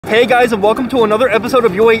Hey guys, and welcome to another episode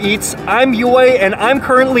of Yue Eats. I'm Yue, and I'm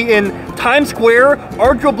currently in Times Square,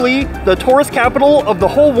 arguably the tourist capital of the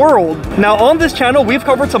whole world. Now on this channel, we've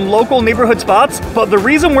covered some local neighborhood spots, but the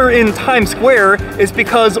reason we're in Times Square is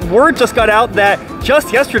because word just got out that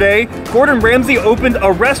just yesterday, Gordon Ramsay opened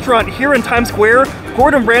a restaurant here in Times Square,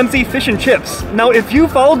 Gordon Ramsay Fish and Chips. Now, if you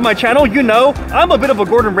followed my channel, you know I'm a bit of a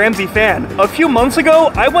Gordon Ramsay fan. A few months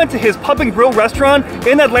ago, I went to his pub and grill restaurant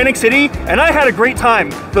in Atlantic City, and I had a great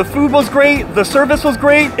time. The food was great, the service was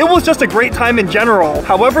great, it was just a great time in general.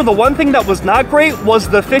 However, the one thing that was not great was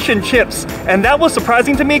the fish and chips, and that was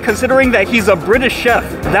surprising to me considering that he's a British chef.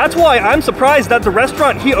 That's why I'm surprised that the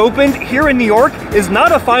restaurant he opened here in New York is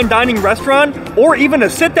not a fine dining restaurant or even a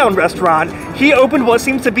sit-down restaurant. He opened what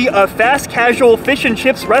seems to be a fast casual fish and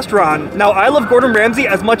chips restaurant. Now, I love Gordon Ramsay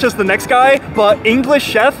as much as the next guy, but English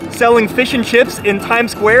chef selling fish and chips in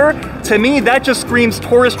Times Square, to me, that just screams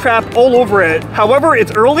tourist trap all over it. However,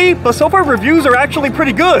 it's early, but so far reviews are actually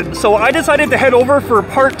pretty good. So I decided to head over for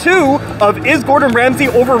part 2 of Is Gordon Ramsay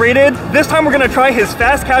Overrated? This time we're gonna try his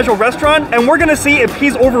fast casual restaurant, and we're gonna see if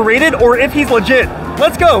he's overrated or if he's legit.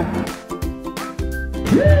 Let's go.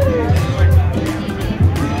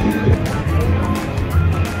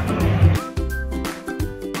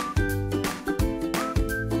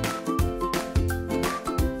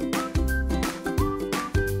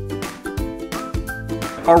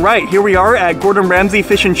 Alright, here we are at Gordon Ramsay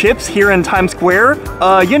Fish and Chips here in Times Square.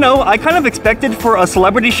 You know, I kind of expected for a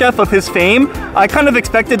celebrity chef of his fame, I kind of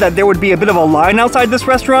expected that there would be a bit of a line outside this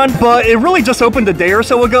restaurant, but it really just opened a day or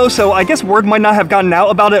so ago, so I guess word might not have gotten out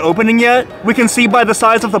about it opening yet. We can see by the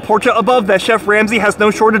size of the portrait above that Chef Ramsay has no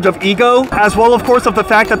shortage of ego, as well of course of the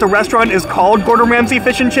fact that the restaurant is called Gordon Ramsay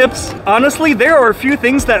Fish and Chips. Honestly, there are a few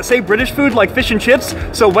things that say British food like fish and chips,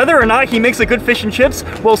 so whether or not he makes a good fish and chips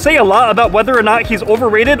will say a lot about whether or not he's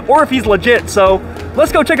overrated or if he's legit, so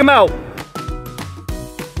let's go check him out.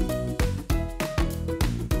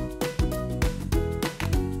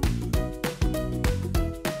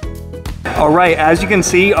 Alright, as you can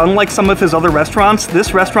see, unlike some of his other restaurants,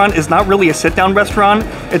 this restaurant is not really a sit-down restaurant.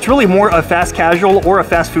 It's really more a fast casual or a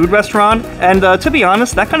fast food restaurant. And to be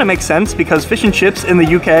honest, that kind of makes sense because fish and chips in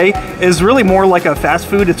the UK is really more like a fast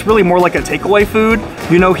food. It's really more like a takeaway food.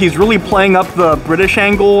 You know, he's really playing up the British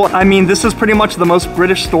angle. I mean, this is pretty much the most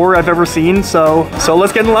British store I've ever seen, so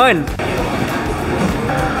let's get in line.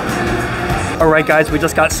 Alright guys, we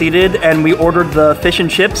just got seated and we ordered the fish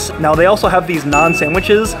and chips. Now they also have these naan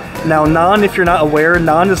sandwiches. Now naan, if you're not aware,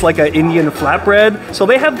 naan is like an Indian flatbread. So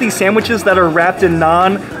they have these sandwiches that are wrapped in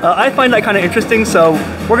naan. I find that kind of interesting, so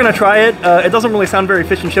we're gonna try it. It doesn't really sound very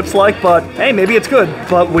fish and chips like, but hey, maybe it's good.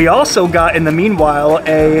 But we also got, in the meanwhile,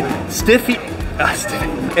 a sticky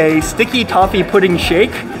toffee pudding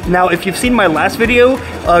shake. Now, if you've seen my last video,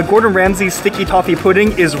 Gordon Ramsay's sticky toffee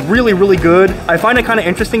pudding is really, really good. I find it kind of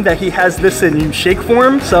interesting that he has this in shake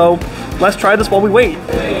form, so let's try this while we wait.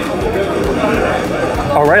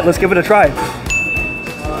 All right, let's give it a try.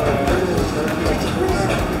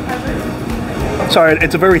 Sorry,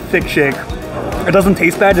 it's a very thick shake. It doesn't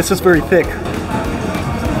taste bad, it's just very thick.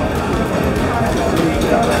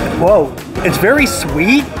 Whoa. It's very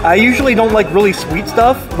sweet. I usually don't like really sweet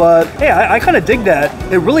stuff, but hey, I kind of dig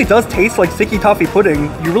that. It really does taste like sticky toffee pudding.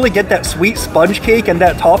 You really get that sweet sponge cake and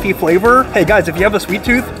that toffee flavor. Hey guys, if you have a sweet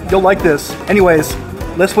tooth, you'll like this. Anyways,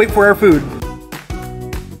 let's wait for our food.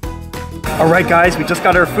 Alright guys, we just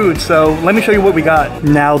got our food, so let me show you what we got.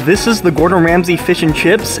 Now this is the Gordon Ramsay Fish and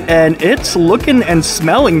Chips, and it's looking and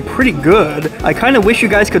smelling pretty good. I kind of wish you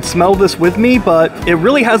guys could smell this with me, but it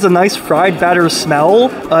really has a nice fried batter smell.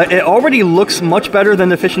 It already looks much better than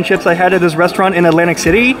the fish and chips I had at this restaurant in Atlantic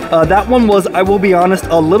City. That one was, I will be honest,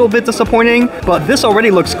 a little bit disappointing, but this already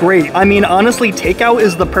looks great. I mean, honestly, takeout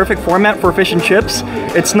is the perfect format for fish and chips.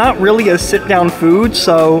 It's not really a sit-down food,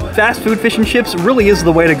 so fast food fish and chips really is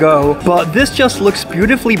the way to go. But this just looks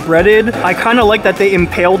beautifully breaded. I kind of like that they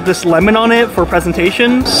impaled this lemon on it for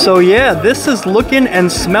presentation. So yeah, this is looking and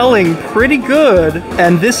smelling pretty good.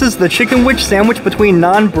 And this is the chicken witch sandwich between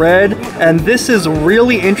naan bread. And this is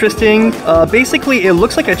really interesting. Basically, it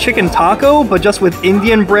looks like a chicken taco, but just with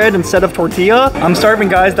Indian bread instead of tortilla. I'm starving,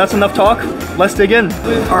 guys. That's enough talk. Let's dig in.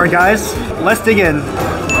 All right, guys, let's dig in.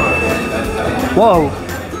 Whoa.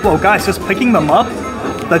 Whoa, guys, just picking them up.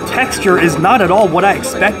 The texture is not at all what I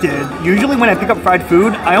expected. Usually when I pick up fried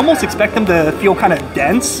food, I almost expect them to feel kind of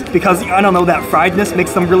dense because, I don't know, that friedness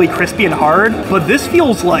makes them really crispy and hard. But this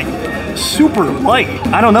feels like super light.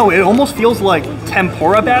 I don't know, it almost feels like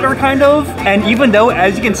tempura batter kind of. And even though,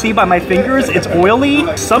 as you can see by my fingers, it's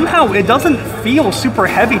oily, somehow it doesn't feel super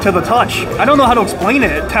heavy to the touch. I don't know how to explain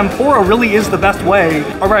it. Tempura really is the best way.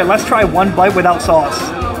 All right, let's try one bite without sauce.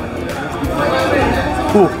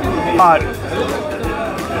 Ooh, hot.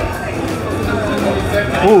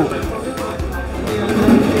 Ooh.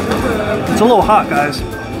 It's a little hot, guys.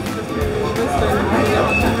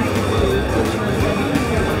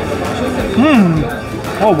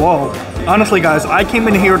 Oh, whoa. Honestly, guys, I came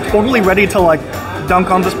in here totally ready to like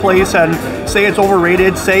dunk on this place and say it's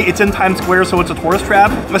overrated, say it's in Times Square so it's a tourist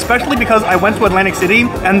trap, especially because I went to Atlantic City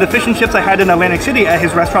and the fish and chips I had in Atlantic City at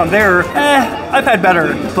his restaurant there, I've had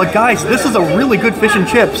better. But guys, this is a really good fish and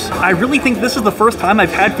chips. I really think this is the first time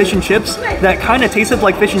I've had fish and chips that kind of tasted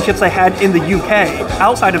like fish and chips I had in the UK,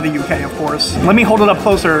 outside of the UK, of course. Let me hold it up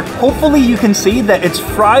closer. Hopefully you can see that it's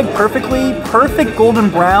fried perfectly, perfect golden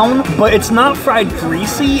brown, but it's not fried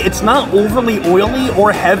greasy, it's not overly oily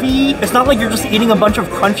or heavy. It's not like you're just eating a bunch of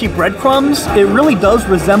crunchy breadcrumbs. It really does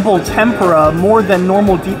resemble tempura more than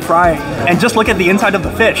normal deep frying. And just look at the inside of the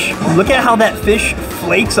fish. Look at how that fish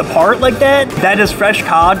flakes apart like that. That is fresh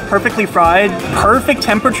cod, perfectly fried, perfect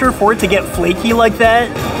temperature for it to get flaky like that.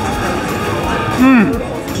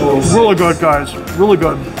 Really good, guys, really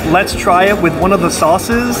good. Let's try it with one of the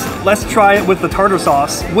sauces. Let's try it with the tartar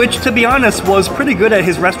sauce, which to be honest was pretty good at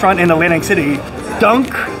his restaurant in Atlantic City.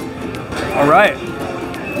 Dunk. All right.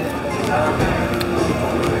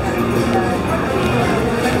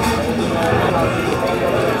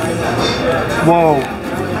 Whoa.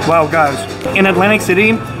 Wow, guys. In Atlantic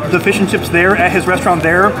City, the fish and chips there at his restaurant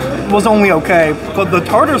there was only okay, but the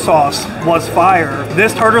tartar sauce was fire.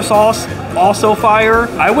 This tartar sauce, also fire.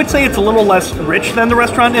 I would say it's a little less rich than the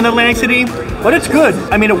restaurant in Atlantic City, but it's good.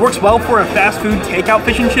 I mean, it works well for a fast food takeout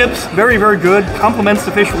fish and chips. Very, very good. Complements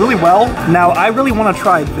the fish really well. Now, I really want to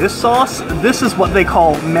try this sauce. This is what they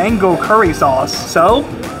call mango curry sauce. So,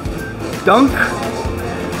 dunk.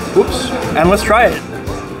 Oops. And let's try it.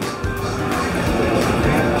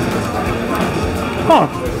 Huh.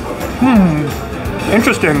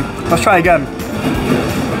 Interesting. Let's try again.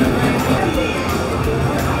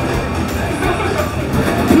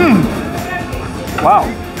 Wow.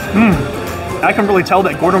 I can really tell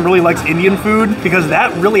that Gordon really likes Indian food because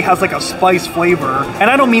that really has like a spice flavor. And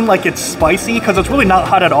I don't mean like it's spicy because it's really not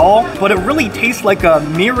hot at all, but it really tastes like a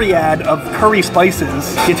myriad of curry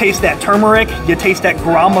spices. You taste that turmeric, you taste that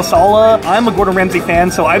garam masala. I'm a Gordon Ramsay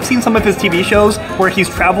fan, so I've seen some of his TV shows where he's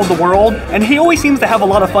traveled the world and he always seems to have a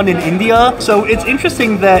lot of fun in India. So it's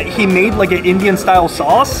interesting that he made like an Indian style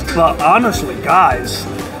sauce, but honestly, guys.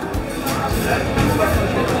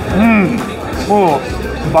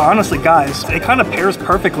 But honestly, guys, it kind of pairs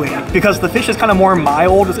perfectly because the fish is kind of more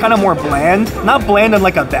mild, it's kind of more bland. Not bland in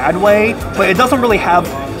like a bad way, but it doesn't really have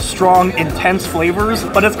strong, intense flavors.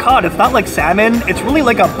 But it's cod, it's not like salmon, it's really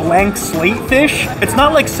like a blank slate fish. It's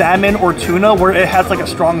not like salmon or tuna where it has like a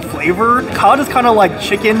strong flavor. Cod is kind of like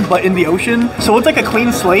chicken, but in the ocean. So it's like a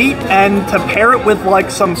clean slate, and to pair it with like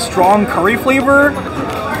some strong curry flavor,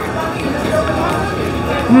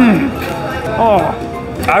 oh.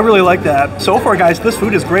 I really like that. So far, guys, this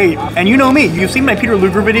food is great. And you know me, you've seen my Peter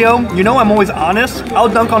Luger video. You know I'm always honest. I'll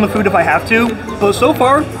dunk on the food if I have to. But so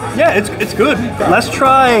far, yeah, it's good. Let's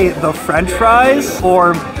try the French fries,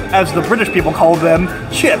 or as the British people call them,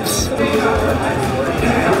 chips.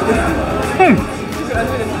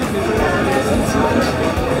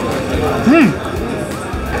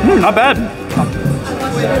 Not bad.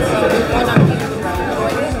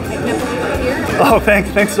 Oh,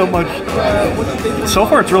 thanks so much. So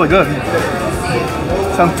far, it's really good.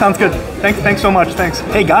 Sounds good. Thanks so much, thanks.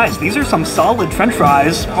 Hey guys, these are some solid French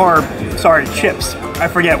fries, or sorry, chips. I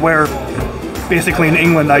forget where, basically in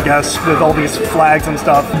England, I guess, with all these flags and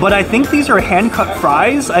stuff. But I think these are hand-cut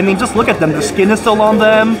fries. I mean, just look at them. The skin is still on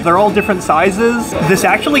them. They're all different sizes. This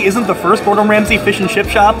actually isn't the first Gordon Ramsay fish and chip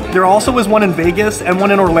shop. There also is one in Vegas, and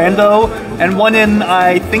one in Orlando, and one in,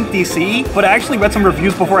 I think, DC. But I actually read some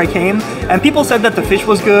reviews before I came, and people said that the fish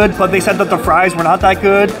was good, but they said that the fries were not that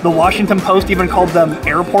good. The Washington Post even called them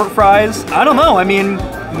airport fries. I don't know. I mean,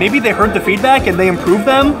 maybe they heard the feedback and they improved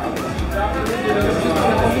them.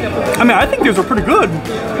 I mean, I think these are pretty good.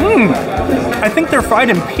 I think they're fried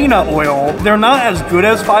in peanut oil. They're not as good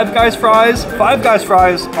as Five Guys fries. Five Guys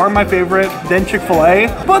fries are my favorite, then Chick-fil-A,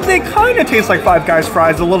 but they kind of taste like Five Guys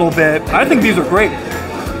fries a little bit. I think these are great.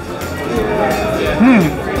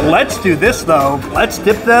 Let's do this though. Let's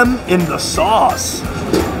dip them in the sauce.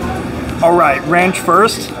 All right, ranch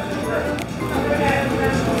first.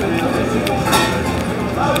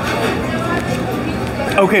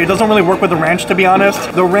 Okay, it doesn't really work with the ranch, to be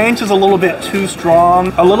honest. The ranch is a little bit too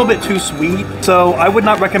strong, a little bit too sweet, so I would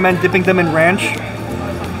not recommend dipping them in ranch.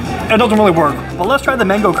 It doesn't really work. But let's try the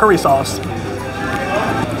mango curry sauce.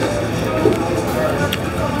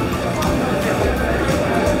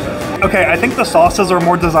 Okay, I think the sauces are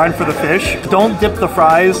more designed for the fish. Don't dip the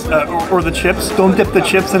fries or the chips. Don't dip the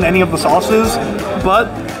chips in any of the sauces, but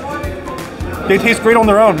they taste great on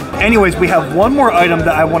their own. Anyways, we have one more item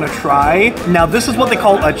that I want to try. Now, this is what they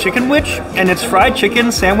call a chicken witch, and it's fried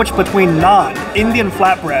chicken sandwiched between naan, Indian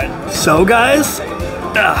flatbread. So, guys,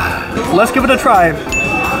 let's give it a try.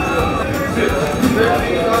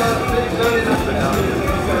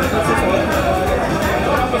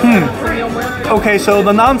 Okay, so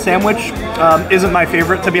the naan sandwich isn't my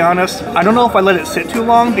favorite, to be honest. I don't know if I let it sit too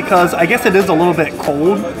long because I guess it is a little bit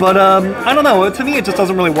cold, but I don't know. To me, it just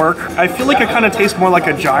doesn't really work. I feel like it kind of tastes more like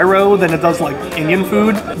a gyro than it does like Indian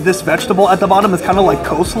food. This vegetable at the bottom is kind of like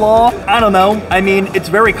coleslaw. I don't know. I mean, it's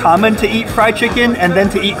very common to eat fried chicken and then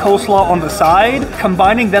to eat coleslaw on the side.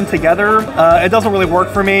 Combining them together, it doesn't really work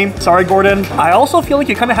for me. Sorry, Gordon. I also feel like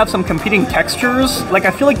you kind of have some competing textures. Like,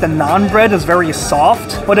 I feel like the naan bread is very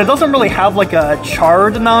soft, but it doesn't really have like a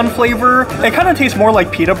charred naan flavor. It kind of tastes more like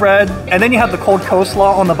pita bread. And then you have the cold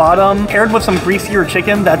coleslaw on the bottom, paired with some greasier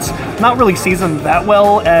chicken that's not really seasoned that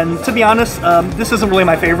well. And to be honest, this isn't really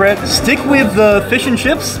my favorite. Stick with the fish and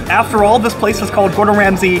chips. After all, this place is called Gordon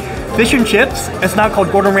Ramsay Fish and Chips. It's not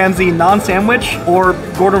called Gordon Ramsay Naan Sandwich or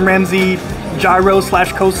Gordon Ramsay gyro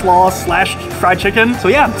slash coleslaw slash fried chicken. So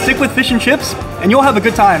yeah, stick with fish and chips and you'll have a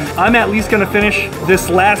good time. I'm at least gonna finish this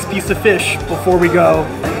last piece of fish before we go.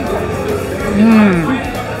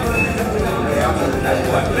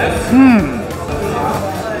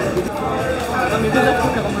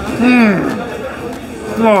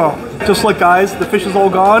 Oh, just look, guys, the fish is all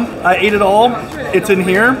gone. I ate it all. It's in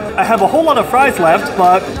here. I have a whole lot of fries left,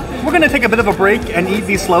 but we're gonna take a bit of a break and eat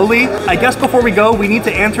these slowly. I guess before we go, we need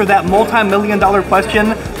to answer that multi-million-dollar question.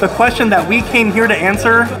 The question that we came here to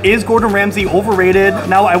answer: is Gordon Ramsay overrated?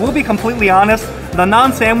 Now, I will be completely honest. The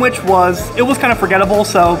naan sandwich was kind of forgettable,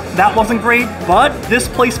 so that wasn't great, but this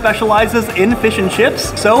place specializes in fish and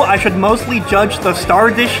chips, so I should mostly judge the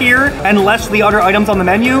star dish here and less the other items on the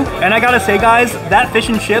menu. And I gotta say, guys, that fish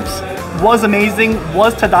and chips was amazing,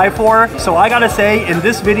 was to die for. So I gotta say, in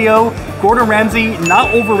this video, Gordon Ramsay,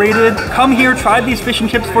 not overrated. Come here, try these fish and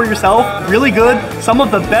chips for yourself. Really good. Some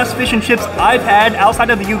of the best fish and chips I've had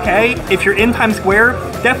outside of the UK. If you're in Times Square,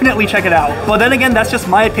 definitely check it out. But then again, that's just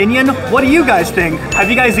my opinion. What do you guys think?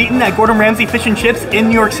 Have you guys eaten at Gordon Ramsay Fish and Chips in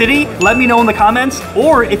New York City? Let me know in the comments.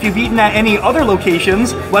 Or if you've eaten at any other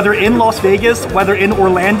locations, whether in Las Vegas, whether in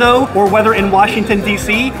Orlando, or whether in Washington,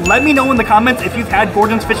 DC, let me know in the comments if you've had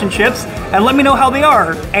Gordon's Fish and Chips, and let me know how they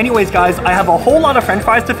are. Anyways, guys, I have a whole lot of french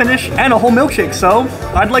fries to finish and a whole milkshake, so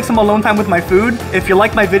I'd like some alone time with my food. If you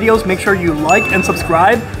like my videos, make sure you like and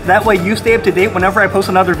subscribe. That way you stay up to date whenever I post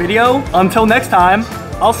another video. Until next time,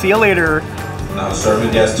 I'll see you later. Now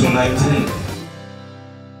serving gas $2.19.